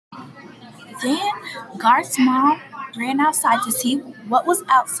Then Garth's mom ran outside to see what was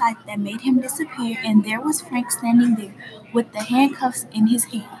outside that made him disappear, and there was Frank standing there with the handcuffs in his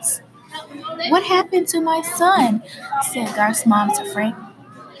hands. "What happened to my son?" said Garth's mom to Frank.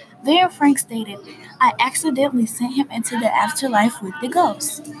 Then Frank stated, "I accidentally sent him into the afterlife with the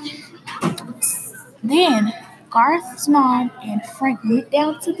ghost." Then Garth's mom and Frank went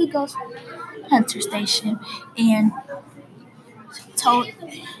down to the ghost hunter station and told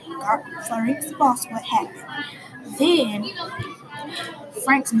Frank's boss what happened. Then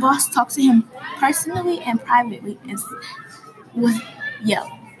Frank's boss talked to him personally and privately and was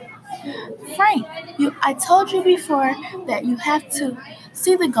yelled, "Frank, I told you before that you have to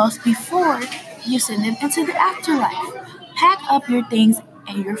see the ghost before you send them into the afterlife. Pack up your things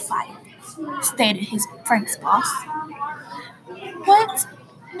and you're fired," stated Frank's boss. "What?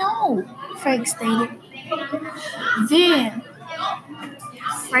 No," Frank stated. Then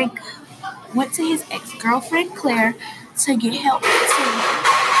Frank went to his ex-girlfriend Claire to get help to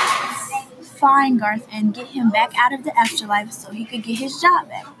find Garth and get him back out of the afterlife so he could get his job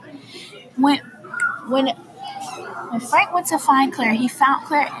back. When when Frank went to find Claire, he found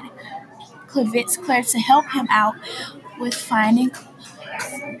Claire and convinced Claire to help him out with finding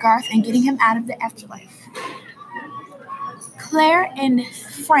Garth and getting him out of the afterlife. Claire and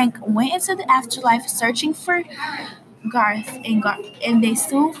Frank went into the afterlife searching for Garth, and they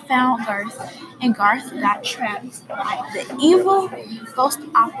soon found Garth, and Garth got trapped by the evil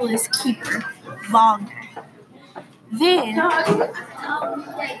Ghostopolis keeper, Wagner. Then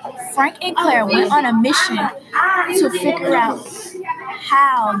Frank and Claire went on a mission to figure out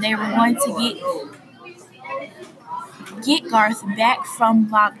how they were going to get Garth back from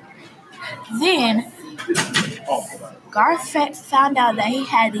Wagner. Then Garth found out that he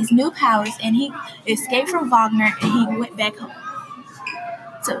had these new powers, and he escaped from Wagner and he went back home.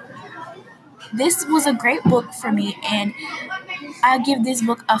 So this was a great book for me, and I give this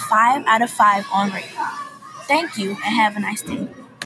book a 5 out of 5 on rating. Thank you, and have a nice day.